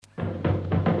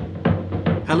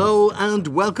Hello and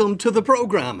welcome to the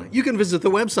programme. You can visit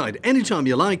the website anytime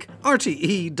you like,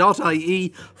 rte.ie/Mooney.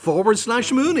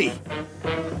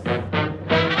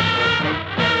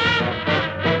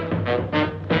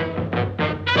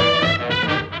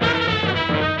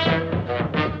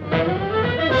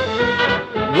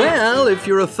 Well, if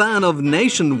you're a fan of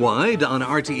Nationwide on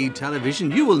RTE television,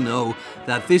 you will know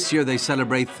that this year they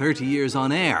celebrate 30 years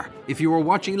on air. If you were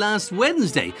watching last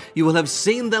Wednesday, you will have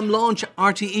seen them launch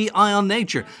RTE Eye on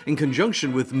Nature in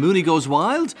conjunction with Mooney Goes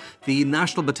Wild, the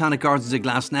National Botanic Gardens in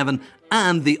Glasnevin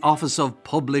and the Office of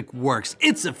Public Works.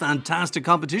 It's a fantastic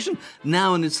competition,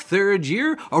 now in its third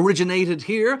year, originated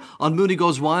here on Mooney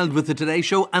Goes Wild with the Today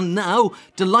Show, and now,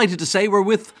 delighted to say, we're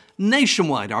with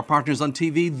Nationwide, our partners on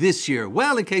TV this year.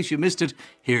 Well, in case you missed it,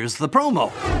 here's the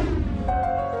promo.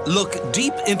 Look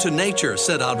deep into nature,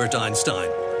 said Albert Einstein,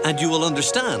 and you will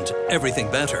understand everything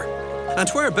better. And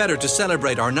where better to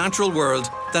celebrate our natural world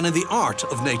than in the art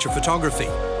of nature photography?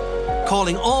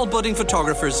 Calling all budding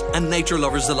photographers and nature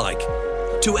lovers alike.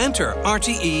 To enter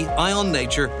RTE Eye on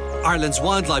Nature, Ireland's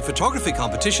wildlife photography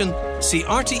competition, see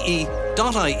rte.ie/Eye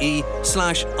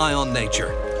on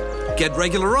Nature. Get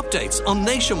regular updates on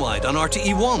Nationwide on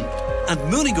RTE1 and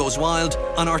Mooney Goes Wild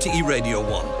on RTE Radio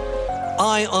 1.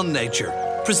 Eye on Nature,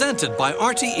 presented by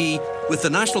RTE with the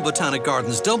National Botanic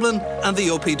Gardens Dublin and the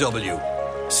OPW.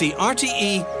 See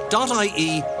rte.ie/Eye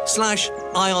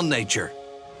on Nature.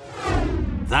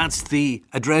 That's the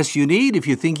address you need if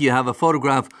you think you have a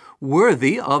photograph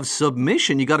worthy of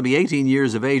submission. You've got to be 18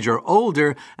 years of age or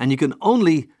older, and you can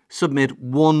only submit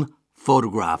one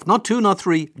photograph. Not two, not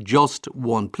three, just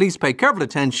one. Please pay careful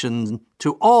attention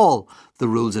to all the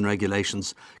rules and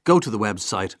regulations. Go to the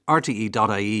website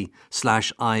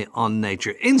rte.ie/Eye on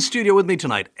Nature. In studio with me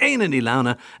tonight, Éanna Ní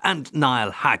Lamhna and Niall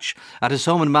Hatch. At his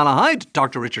home in Malahide,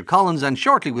 Dr. Richard Collins, and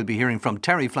shortly we'll be hearing from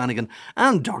Terry Flanagan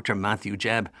and Dr. Matthew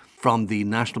Jebb from the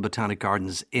National Botanic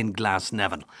Gardens in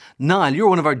Glasnevin. Niall, you're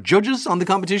one of our judges on the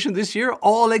competition this year.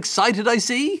 All excited, I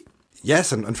see?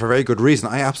 Yes, and for very good reason.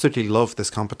 I absolutely love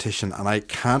this competition, and I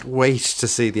can't wait to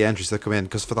see the entries that come in,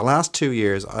 because for the last 2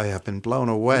 years I have been blown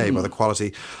away by the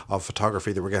quality of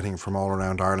photography that we're getting from all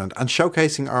around Ireland and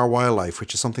showcasing our wildlife,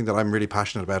 which is something that I'm really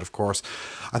passionate about, of course.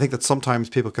 I think that sometimes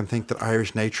people can think that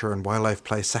Irish nature and wildlife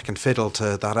play second fiddle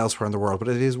to that elsewhere in the world, but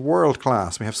it is world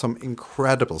class. We have some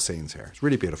incredible scenes here. It's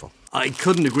really beautiful. I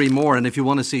couldn't agree more, and if you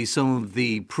want to see some of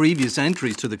the previous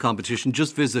entries to the competition,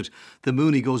 just visit the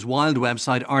Mooney Goes Wild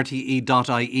website, rte.ie/Mooney.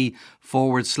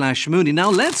 Now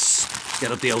let's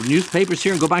get up the old newspapers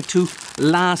here and go back to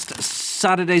last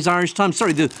Saturday's Irish Times.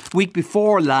 Sorry, the week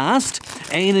before last.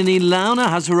 Éanna Ní Lamhna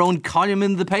has her own column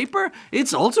in the paper.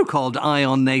 It's also called Eye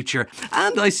on Nature.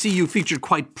 And I see you featured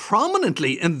quite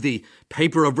prominently in the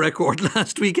paper of record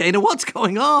last week, Éanna. What's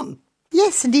going on?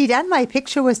 Yes, indeed, and my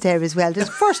picture was there as well. The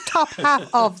first top half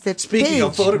of the Speaking page.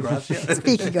 of photographs, yeah.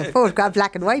 Speaking of photograph,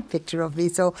 black and white picture of me,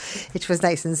 so it was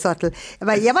nice and subtle.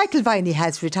 But yeah, Michael Viney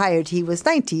has retired. He was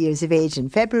 90 years of age in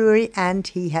February, and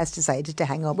he has decided to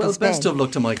hang up his pen. Well, best of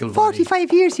luck to Michael Viney.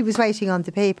 45 years he was writing on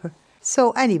the paper.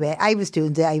 So anyway, I was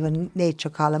doing the Eye on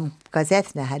Nature column because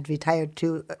Ethna had retired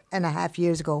 2.5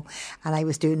 years ago, and I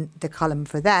was doing the column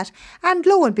for that. And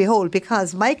lo and behold,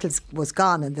 because Michael's was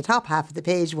gone and the top half of the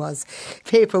page was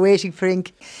paper waiting for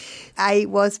ink, I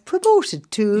was promoted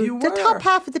to the top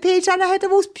half of the page, and I had the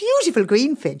most beautiful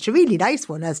greenfinch, a really nice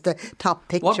one as the top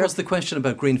picture. What was the question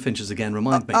about greenfinches again?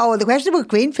 Remind me. Oh, the question about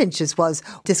greenfinches was,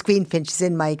 this greenfinch is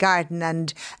in my garden,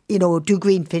 and, you know, do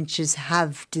greenfinches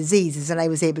have diseases? And I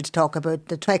was able to talk about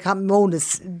the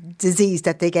trichomonas disease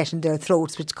that they get in their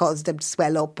throats, which causes them to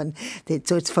swell up, and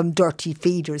so it's from dirty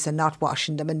feeders and not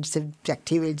washing them, and it's a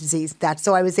bacterial disease.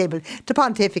 So I was able to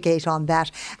pontificate on that,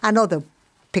 and other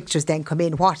pictures then come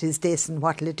in. What is this and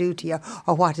what will it do to you?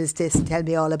 Or what is this? And tell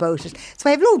me all about it. So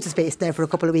I have loads of space now for a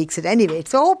couple of weeks at any rate.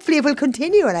 So hopefully it will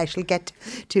continue, and I shall get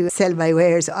to sell my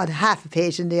wares on half a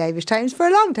page in the Irish Times for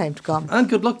a long time to come. And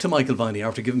good luck to Michael Viney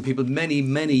after giving people many,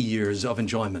 many years of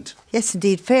enjoyment. Yes,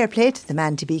 indeed. Fair play to the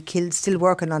man to be killed, still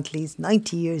working until he's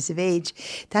 90 years of age.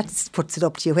 That puts it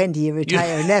up to you. When do you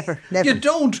retire? Never. You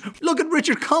don't. Look at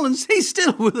Richard Collins. He's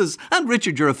still with us. And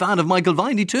Richard, you're a fan of Michael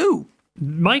Viney too.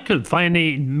 Michael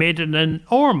Viney made an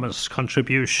enormous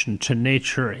contribution to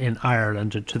nature in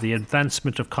Ireland and to the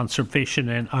advancement of conservation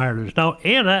in Ireland. Now,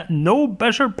 Éanna, no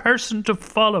better person to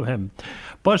follow him.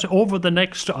 But over the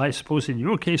next, I suppose in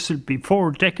your case, it'll be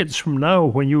 4 decades from now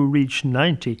when you reach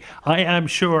 90, I am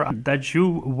sure that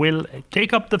you will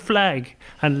take up the flag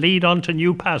and lead on to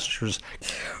new pastures.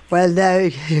 Well, now,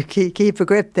 keep a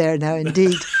grip there now,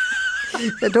 indeed.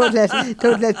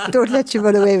 Don't let you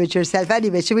run away with yourself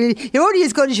anyway. So you're only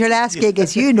as good as your last gig,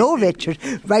 as you know, Richard.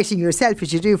 Writing yourself,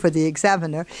 as you do for the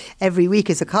Examiner, every week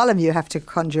is a column you have to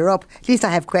conjure up. At least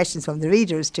I have questions from the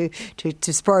readers to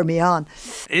spur me on.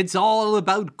 It's all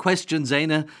about questions,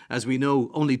 Éanna, as we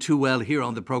know only too well here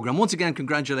on the programme. Once again,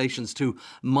 congratulations to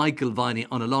Michael Viney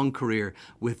on a long career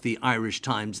with the Irish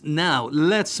Times. Now,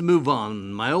 let's move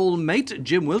on. My old mate,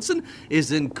 Jim Wilson,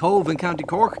 is in Cove in County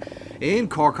Cork, in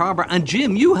Cork Harbour. And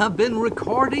Jim, you have been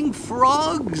recording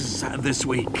frogs this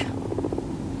week.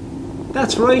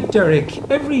 That's right, Derek.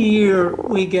 Every year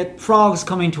we get frogs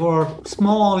coming to our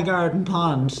small garden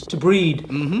pond to breed.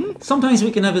 Mm-hmm. Sometimes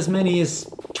we can have as many as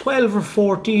 12 or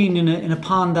 14 in a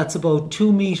pond that's about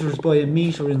 2 metres by a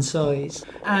metre in size.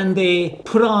 And they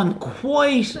put on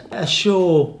quite a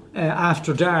show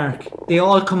after dark. They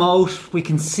all come out. We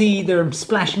can see them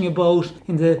splashing about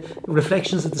in the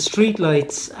reflections of the street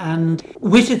lights. And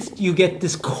with it, you get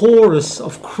this chorus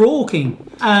of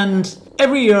croaking. And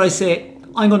every year I say,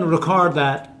 I'm going to record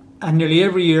that, and nearly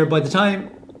every year, by the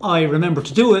time I remember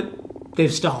to do it,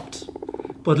 they've stopped.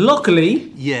 But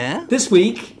luckily, this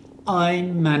week, I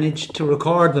managed to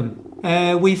record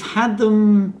them. We've had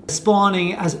them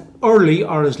spawning as early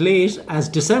or as late as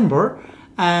December,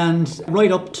 and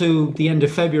right up to the end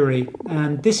of February.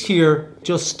 And this year,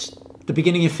 just the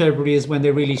beginning of February is when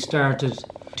they really started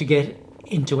to get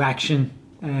into action,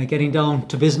 getting down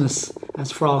to business,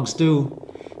 as frogs do.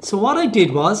 So what I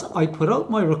did was, I put out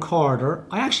my recorder.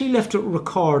 I actually left it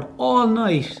record all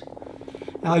night.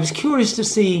 Now, I was curious to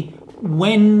see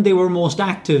when they were most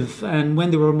active and when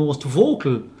they were most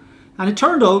vocal. And it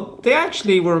turned out they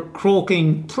actually were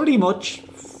croaking pretty much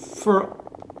for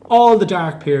all the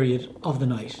dark period of the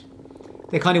night.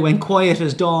 They kind of went quiet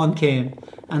as dawn came,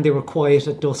 and they were quiet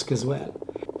at dusk as well.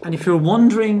 And if you're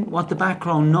wondering what the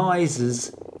background noise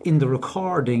is in the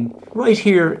recording, right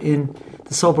here in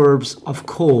the suburbs of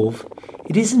Cove,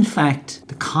 it is in fact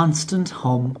the constant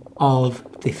hum of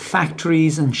the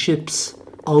factories and ships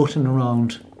out and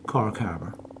around Cork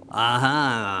Harbour.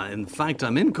 Aha, in fact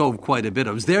I'm in Cove quite a bit.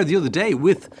 I was there the other day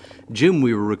with Jim.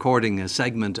 We were recording a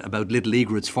segment about Little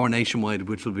Egrets for Nationwide,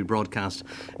 which will be broadcast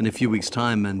in a few weeks'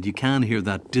 time, and you can hear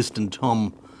that distant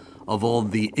hum of all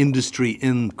the industry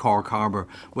in Cork Harbour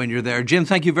when you're there. Jim,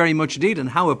 thank you very much indeed, and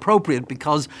how appropriate,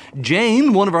 because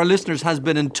Jane, one of our listeners, has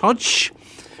been in touch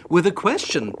with a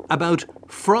question about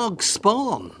frog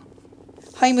spawn.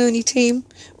 Hi Mooney team,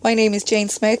 my name is Jane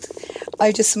Smith.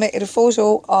 I just submitted a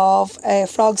photo of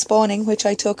frog spawning which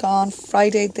I took on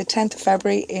Friday the 10th of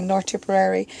February in North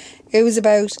Tipperary. It was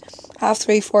about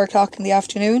 3:30, 4 o'clock in the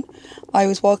afternoon. I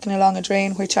was walking along a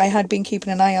drain which I had been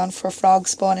keeping an eye on for frog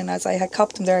spawning, as I had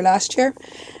copped them there last year.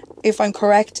 If I'm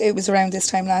correct, it was around this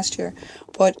time last year.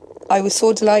 But I was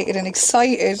so delighted and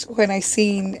excited when I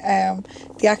seen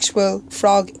the actual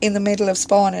frog in the middle of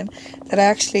spawning that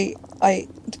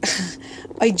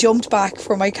I jumped back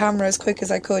for my camera as quick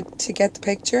as I could to get the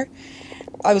picture.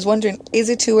 I was wondering, is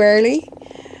it too early?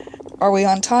 Are we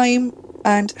on time?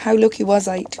 And how lucky was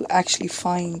I to actually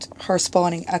find her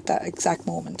spawning at that exact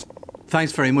moment?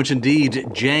 Thanks very much indeed,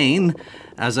 Jane.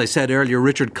 As I said earlier,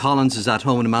 Richard Collins is at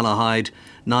home in Malahide.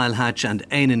 Niall Hatch and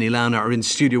Éanna Níl are in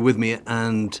studio with me,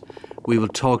 and we will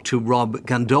talk to Rob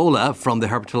Gandola from the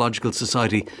Herpetological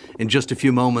Society in just a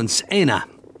few moments. Éanna.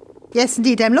 Yes,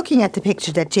 indeed. I'm looking at the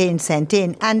picture that Jane sent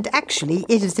in, and actually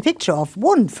it is the picture of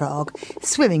one frog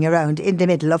swimming around in the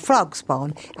middle of frog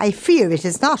spawn. I fear it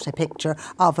is not a picture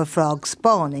of a frog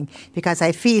spawning, because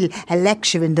I feel a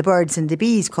lecture in the birds and the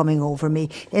bees coming over me.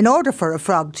 In order for a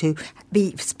frog to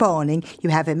be spawning, you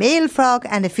have a male frog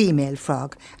and a female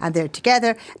frog, and they're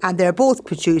together and they're both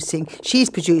producing, she's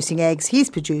producing eggs, he's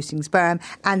producing sperm,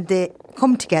 and they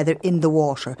come together in the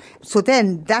water. So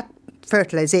then that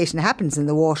fertilisation happens in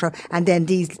the water, and then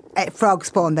these frog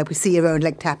spawn that we see around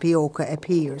like tapioca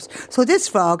appears. So this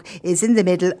frog is in the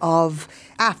middle of,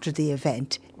 after the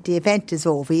event. The event is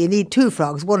over. You need two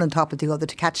frogs, one on top of the other,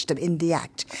 to catch them in the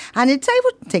act. And I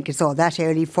wouldn't think it's all that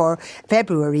early for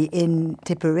February in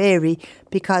Tipperary,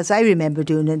 because I remember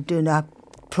doing a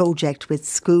project with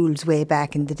schools way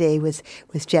back in the day with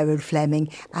Gerald Fleming,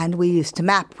 and we used to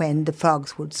map when the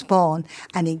frogs would spawn.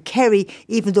 And in Kerry,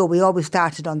 even though we always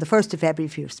started on the 1st of February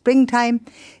for springtime,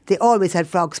 they always had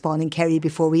frog spawn in Kerry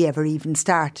before we ever even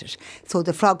started. So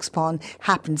the frog spawn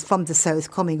happens from the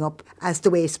south coming up as the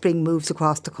way spring moves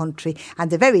across the country,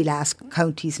 and the very last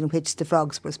counties in which the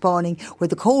frogs were spawning were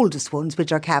the coldest ones,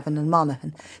 which are Cavan and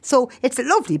Monaghan. So it's a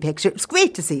lovely picture. It's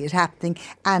great to see it happening,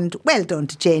 and well done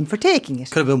to Jane for taking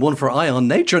it. have been one for Ion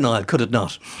Nature, Niall, could it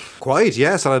not? Quite,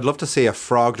 yes, and I'd love to see a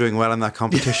frog doing well in that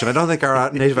competition. I don't think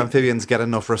our native amphibians get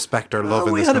enough respect or love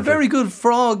in We this had country. a very good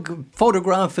frog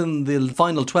photograph in the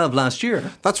final 12 last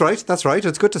year. That's right.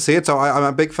 It's good to see it. So I'm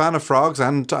a big fan of frogs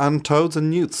and toads and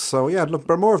newts. So yeah, look,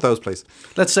 more of those, please.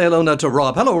 Let's say hello now to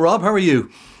Rob. Hello, Rob. How are you?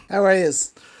 How are you?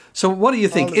 So what do you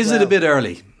think? All is Is it a well. bit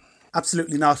early?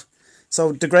 Absolutely not.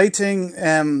 So the great thing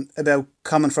about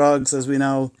common frogs, as we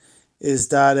know, is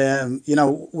that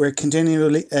we're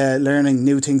continually learning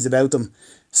new things about them.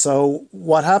 So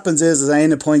what happens is, as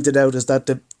Aina pointed out, is that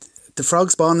the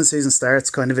frog spawning season starts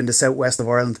kind of in the southwest of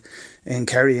Ireland, in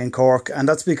Kerry and Cork, and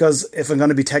that's because, if I'm going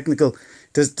to be technical,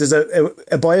 there's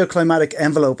a bioclimatic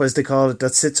envelope, as they call it,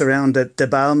 that sits around the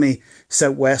balmy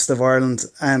southwest of Ireland.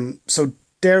 So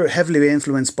they're heavily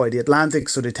influenced by the Atlantic,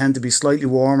 so they tend to be slightly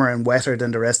warmer and wetter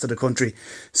than the rest of the country.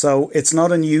 So it's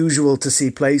not unusual to see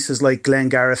places like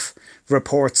Glengarriff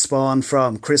report spawn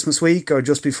from Christmas week or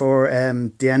just before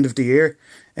the end of the year,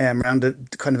 around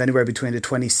kind of anywhere between the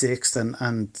 26th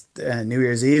and New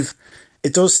Year's Eve.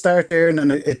 It does start there, and then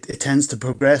it tends to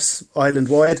progress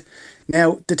island-wide.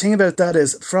 Now, the thing about that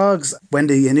is frogs, when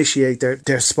they initiate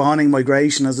their spawning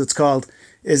migration, as it's called,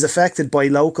 is affected by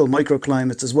local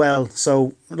microclimates as well.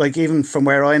 So, like, even from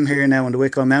where I'm here now in the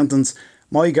Wicklow Mountains,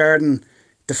 my garden,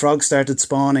 the frogs started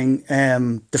spawning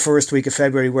the first week of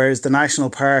February, whereas the national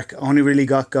park only really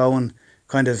got going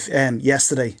kind of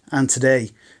yesterday and today.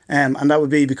 And that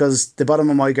would be because the bottom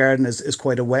of my garden is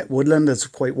quite a wet woodland. It's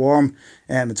quite warm.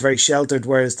 It's very sheltered,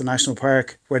 whereas the national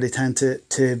park, where they tend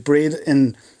to breed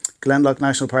in Glenloch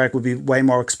National Park, would be way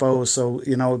more exposed. So,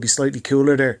 it would be slightly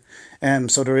cooler there.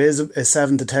 So there is a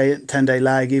 7 to 10 day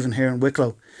lag even here in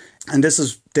Wicklow. And this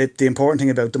is the important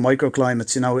thing about the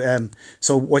microclimates,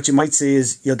 So what you might see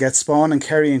is you'll get spawn in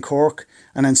Kerry and Cork,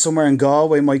 and then somewhere in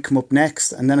Galway might come up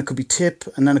next, and then it could be Tip,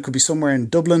 and then it could be somewhere in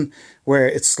Dublin where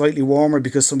it's slightly warmer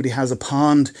because somebody has a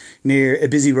pond near a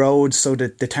busy road, so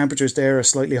that the temperatures there are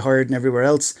slightly higher than everywhere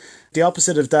else. The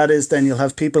opposite of that is then you'll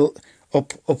have people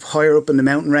up higher up in the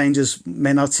mountain ranges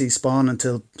may not see spawn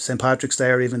until St. Patrick's Day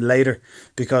or even later,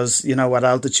 because at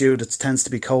altitude it tends to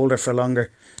be colder for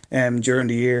longer. During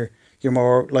the year you're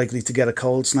more likely to get a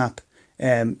cold snap.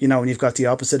 And you've got the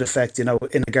opposite effect, in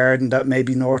a garden that may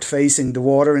be north facing, the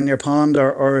water in your pond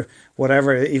or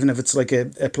whatever, even if it's like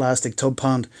a plastic tub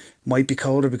pond, might be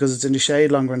colder because it's in the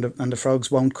shade longer, and the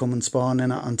frogs won't come and spawn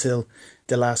in it until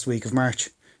the last week of March.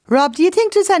 Rob, do you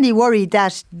think there's any worry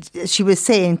that she was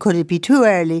saying, could it be too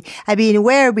early? I mean,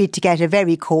 were we to get a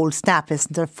very cold snap,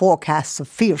 isn't there forecasts of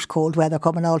fierce cold weather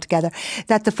coming all together,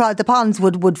 that the ponds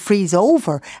would freeze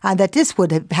over, and that this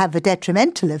would have a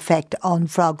detrimental effect on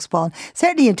frog spawn?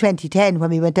 Certainly in 2010,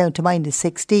 when we went down to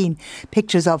 -16,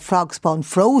 pictures of frog spawn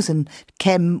frozen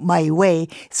came my way.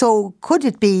 So could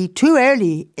it be too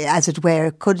early, as it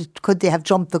were? Could they have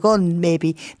jumped the gun,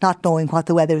 maybe, not knowing what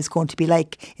the weather is going to be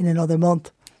like in another month?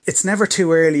 It's never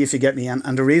too early, if you get me.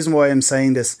 And the reason why I'm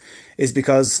saying this is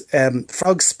because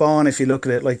frogs spawn, if you look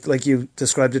at it, like you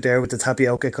described it there with the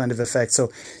tapioca kind of effect.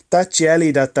 So that jelly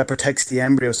that protects the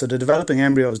embryo, so the developing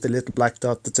embryo is the little black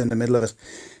dot that's in the middle of it.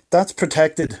 That's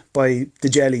protected by the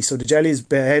jelly. So the jelly is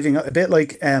behaving a bit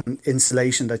like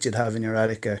insulation that you'd have in your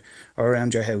attic or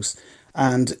around your house.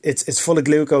 And it's full of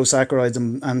glucosaccharides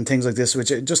and things like this,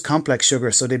 which are just complex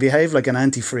sugars. So they behave like an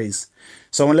antifreeze.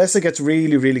 So unless it gets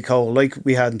really, really cold, like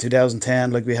we had in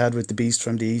 2010, like we had with the Beast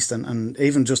from the East, and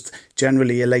even just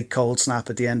generally a late cold snap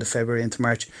at the end of February into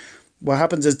March, what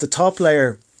happens is the top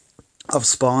layer of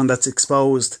spawn that's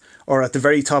exposed, or at the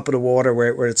very top of the water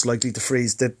where it's likely to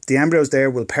freeze, the embryos there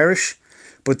will perish.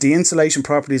 But the insulation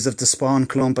properties of the spawn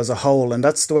clump as a whole, and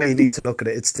that's the way you need to look at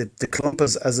it, it's the clump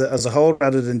as a whole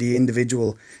rather than the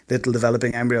individual little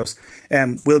developing embryos,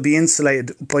 will be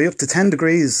insulated by up to 10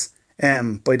 degrees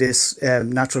by this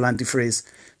natural antifreeze.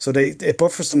 So it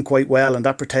buffers them quite well, and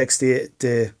that protects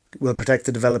will protect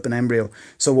the developing embryo.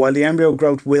 So while the embryo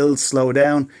growth will slow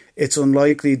down, it's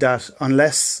unlikely that,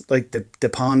 unless like the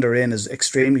pond they're in is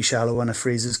extremely shallow and it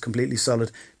freezes completely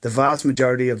solid, the vast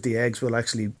majority of the eggs will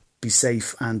actually be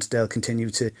safe, and they'll continue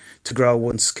to grow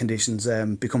once conditions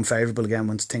become favourable again,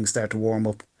 once things start to warm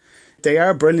up. They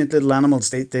are brilliant little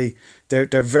animals.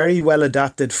 They're very well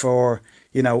adapted for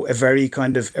a very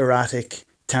kind of erratic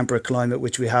temperate climate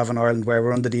which we have in Ireland, where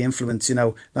we're under the influence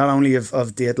not only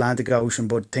of the Atlantic Ocean,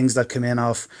 but things that come in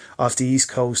off the east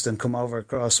coast and come over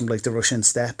across from like the Russian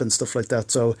steppe and stuff like that.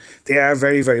 So they are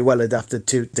very, very well adapted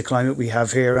to the climate we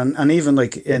have here, and even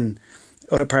like in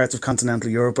other parts of continental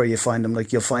Europe where you find them,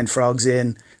 like you'll find frogs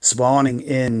spawning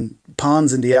in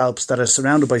ponds in the Alps that are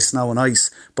surrounded by snow and ice,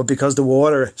 but because the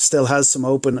water still has some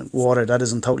open water that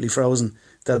isn't totally frozen,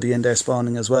 they'll be in there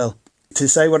spawning as well. To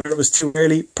say whether it was too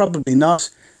early, probably not.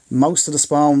 Most of the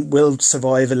spawn will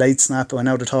survive a late snap. I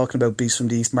know they're talking about Beast from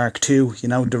the East Mark II, you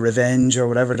know, the Revenge or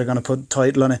whatever they're going to put the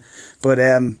title on it. But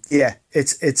yeah,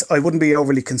 it's I wouldn't be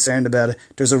overly concerned about it.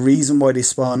 There's a reason why they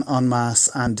spawn en masse,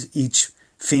 and each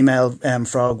female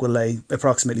frog will lay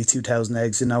approximately 2,000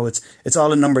 eggs. You know, it's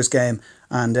all a numbers game,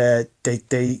 and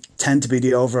they tend to be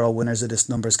the overall winners of this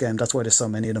numbers game. That's why there's so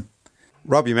many of them.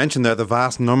 Rob, you mentioned there the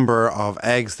vast number of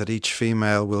eggs that each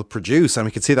female will produce, and we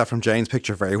can see that from Jane's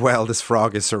picture very well. This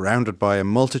frog is surrounded by a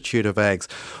multitude of eggs.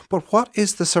 But what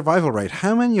is the survival rate?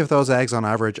 How many of those eggs on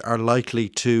average are likely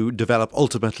to develop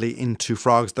ultimately into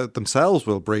frogs that themselves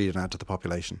will breed and add to the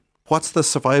population? What's the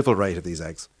survival rate of these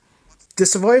eggs? The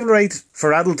survival rate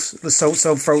for adults,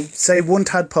 so for say one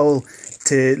tadpole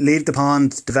to leave the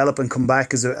pond, develop and come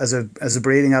back as a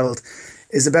breeding adult,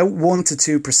 is about 1 to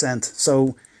 2%.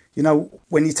 So, you know,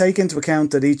 when you take into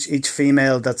account that each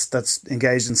female that's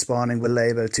engaged in spawning will lay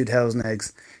about 2,000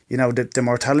 eggs, you know, the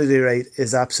mortality rate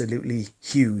is absolutely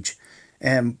huge.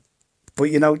 But,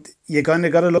 you know, you kind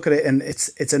of got to look at it, and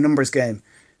it's a numbers game.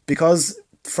 Because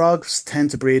frogs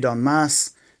tend to breed en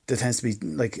masse, there tends to be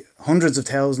like hundreds of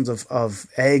thousands of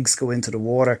eggs go into the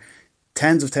water.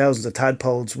 Tens of thousands of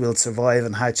tadpoles will survive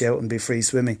and hatch out and be free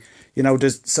swimming. You know,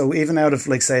 so even out of,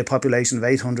 like, say, a population of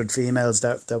 800 females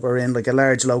that were in, like, a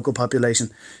large local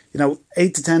population, you know,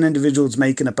 8 to 10 individuals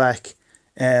making it back,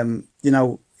 you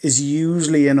know, is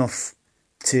usually enough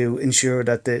to ensure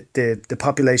that the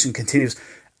population continues.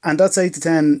 And that's 8 to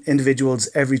 10 individuals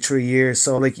every 3 years.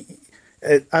 So, like,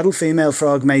 an adult female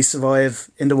frog may survive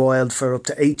in the wild for up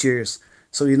to 8 years.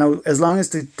 So, you know, as long as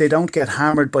they don't get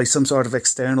hammered by some sort of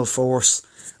external force,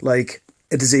 like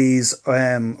a disease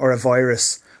or a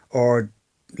virus or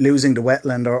losing the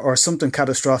wetland or something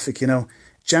catastrophic, you know,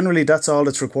 generally that's all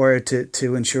that's required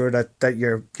to ensure that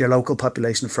your local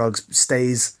population of frogs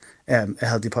stays a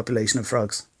healthy population of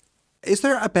frogs. Is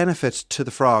there a benefit to the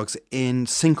frogs in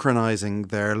synchronising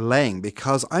their laying?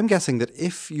 Because I'm guessing that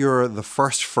if you're the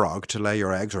first frog to lay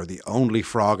your eggs, or the only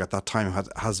frog at that time who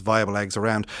has viable eggs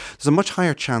around, there's a much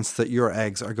higher chance that your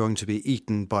eggs are going to be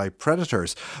eaten by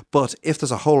predators. But if there's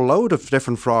a whole load of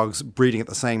different frogs breeding at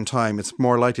the same time, it's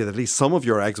more likely that at least some of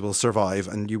your eggs will survive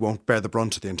and you won't bear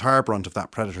the entire brunt of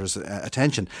that predator's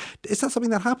attention. Is that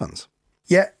something that happens?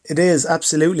 Yeah, it is,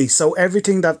 absolutely. So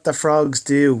everything that the frogs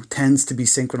do tends to be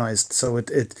synchronised. So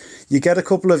you get a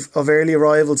couple of early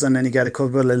arrivals and then you get a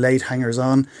couple of late hangers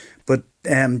on. But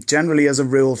generally, as a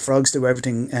rule, frogs do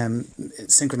everything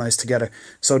synchronised together.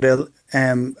 So they'll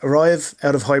arrive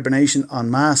out of hibernation en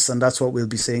masse, and that's what we'll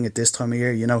be seeing at this time of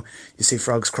year. You know, you see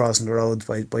frogs crossing the roads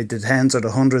by the tens or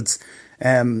the hundreds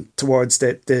towards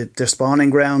their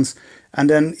spawning grounds. And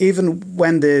then even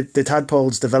when the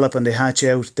tadpoles develop and they hatch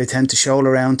out, they tend to shoal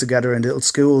around together in little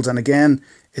schools. And again,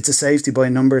 it's a safety by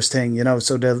numbers thing, you know.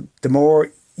 So the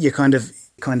more you kind of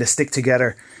stick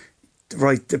together,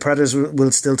 right, the predators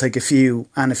will still take a few,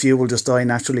 and a few will just die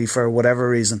naturally for whatever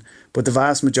reason. But the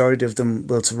vast majority of them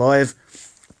will survive.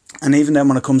 And even then,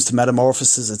 when it comes to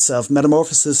metamorphosis itself,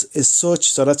 metamorphosis is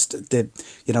such, so that's the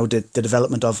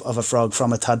development of a frog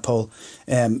from a tadpole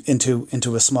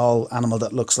into a small animal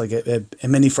that looks like a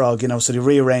mini frog, you know. So they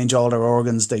rearrange all their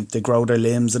organs, they grow their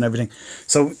limbs and everything.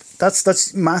 So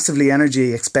that's massively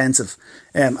energy expensive,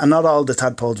 and not all the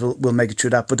tadpoles will make it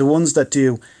through that, but the ones that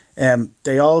do,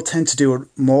 they all tend to do it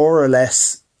more or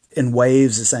less in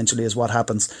waves, essentially, is what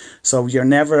happens. So you're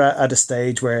never at a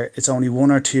stage where it's only one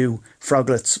or two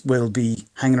froglets will be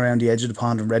hanging around the edge of the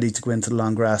pond and ready to go into the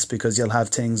long grass, because you'll have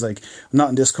things like, not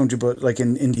in this country, but like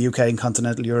in the UK and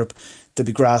continental Europe, there'll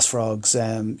be grass frogs,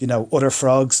 other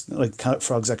frogs, like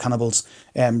frogs are cannibals,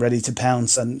 ready to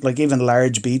pounce. And like even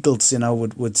large beetles, you know,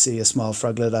 would see a small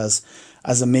froglet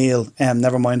as a meal,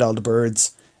 never mind all the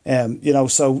birds.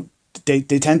 So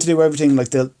They tend to do everything,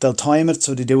 like they'll time it,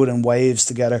 so they do it in waves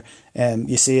together.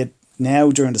 You see it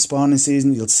now during the spawning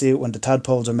season. You'll see it when the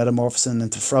tadpoles are metamorphosing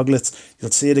into froglets.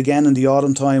 You'll see it again in the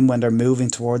autumn time when they're moving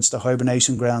towards the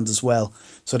hibernation grounds as well.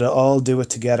 So they'll all do it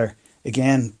together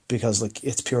again, because like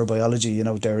it's pure biology. You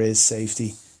know, there is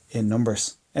safety in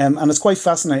numbers, and it's quite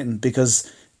fascinating because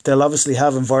they'll obviously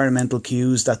have environmental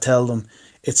cues that tell them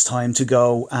it's time to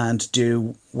go and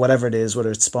do whatever it is, whether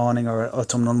it's spawning or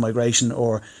autumnal migration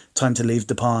or time to leave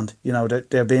the pond. You know,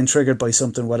 they're being triggered by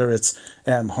something, whether it's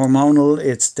hormonal,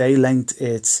 it's day length,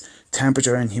 it's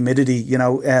temperature and humidity. You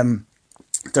know,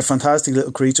 they're fantastic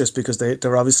little creatures because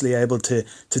they're obviously able to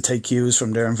take cues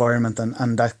from their environment,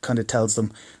 and that kind of tells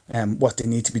them what they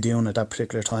need to be doing at that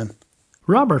particular time.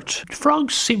 Robert,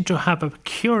 frogs seem to have a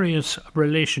curious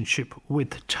relationship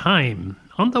with time.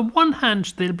 On the one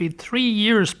hand, they'll be 3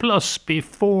 years plus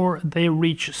before they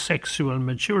reach sexual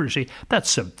maturity.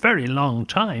 That's a very long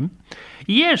time.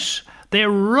 Yet, they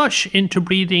rush into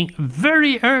breeding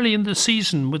very early in the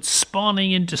season, with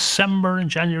spawning in December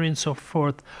and January and so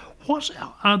forth. What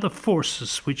are the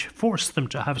forces which force them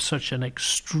to have such an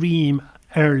extreme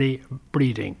early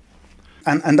breeding?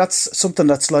 And that's something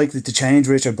that's likely to change,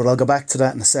 Richard, but I'll go back to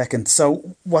that in a second.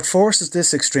 So what forces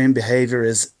this extreme behaviour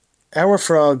is our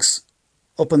frogs,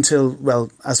 up until, well,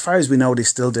 as far as we know, they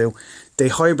still do, they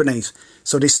hibernate.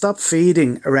 So they stop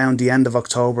feeding around the end of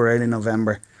October, early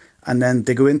November, and then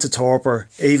they go into torpor,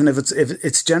 even if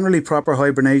it's generally proper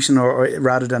hibernation or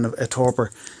rather than a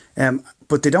torpor.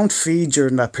 But they don't feed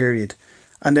during that period.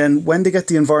 And then when they get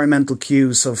the environmental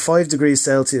cues, so 5 degrees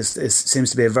Celsius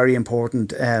seems to be a very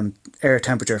important air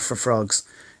temperature for frogs.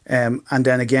 And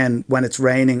then again, when it's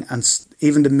raining, and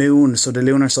even the moon, so the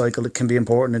lunar cycle, it can be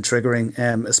important in triggering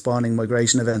a spawning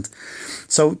migration event.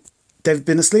 So they've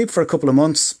been asleep for a couple of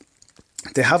months.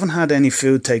 They haven't had any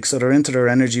food take, so they're into their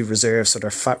energy reserves, so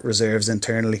their fat reserves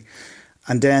internally.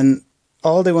 And then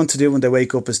all they want to do when they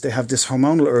wake up is they have this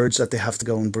hormonal urge that they have to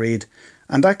go and breed.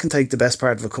 And that can take the best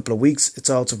part of a couple of weeks. It's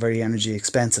also very energy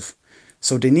expensive.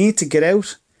 So they need to get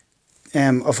out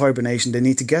of hibernation. They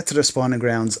need to get to their spawning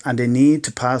grounds, and they need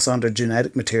to pass on their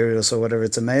genetic material. So whether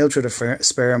it's a male through the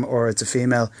sperm or it's a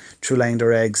female through laying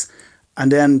their eggs.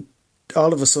 And then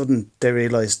all of a sudden they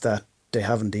realise that they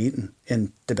haven't eaten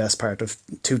in the best part of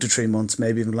 2 to 3 months,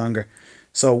 maybe even longer.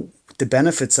 So the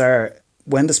benefits are,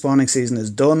 when the spawning season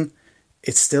is done,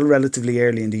 it's still relatively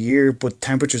early in the year, but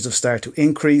temperatures have started to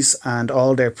increase, and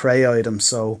all their prey items,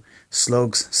 so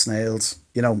slugs, snails,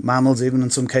 mammals even in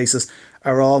some cases,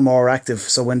 are all more active.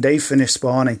 So when they finish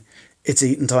spawning, it's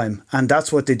eating time. And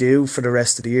that's what they do for the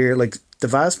rest of the year. Like, the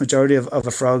vast majority of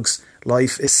a frog's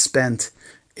life is spent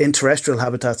in terrestrial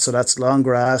habitats. So that's long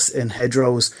grass, in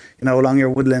hedgerows, along your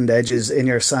woodland edges, in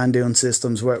your sand dune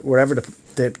systems, wherever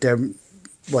they're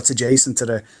what's adjacent to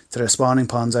their spawning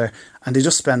ponds are, and they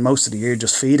just spend most of the year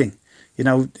just feeding.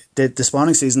 The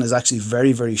spawning season is actually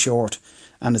very, very short,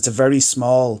 and it's a very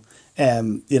small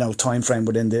time frame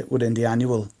within the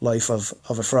annual life of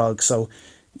a frog. So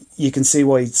you can see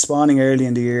why spawning early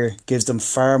in the year gives them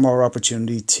far more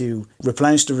opportunity to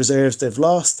replenish the reserves they've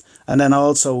lost, and then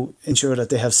also ensure that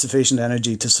they have sufficient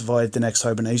energy to survive the next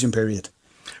hibernation period.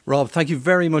 Rob, thank you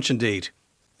very much indeed.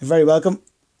 You're very welcome.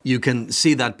 You can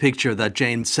see that picture that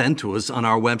Jane sent to us on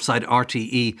our website,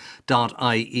 rte.ie/Mooney.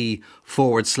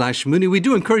 We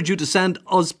do encourage you to send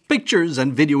us pictures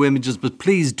and video images, but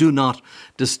please do not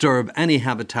disturb any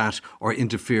habitat or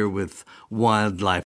interfere with wildlife.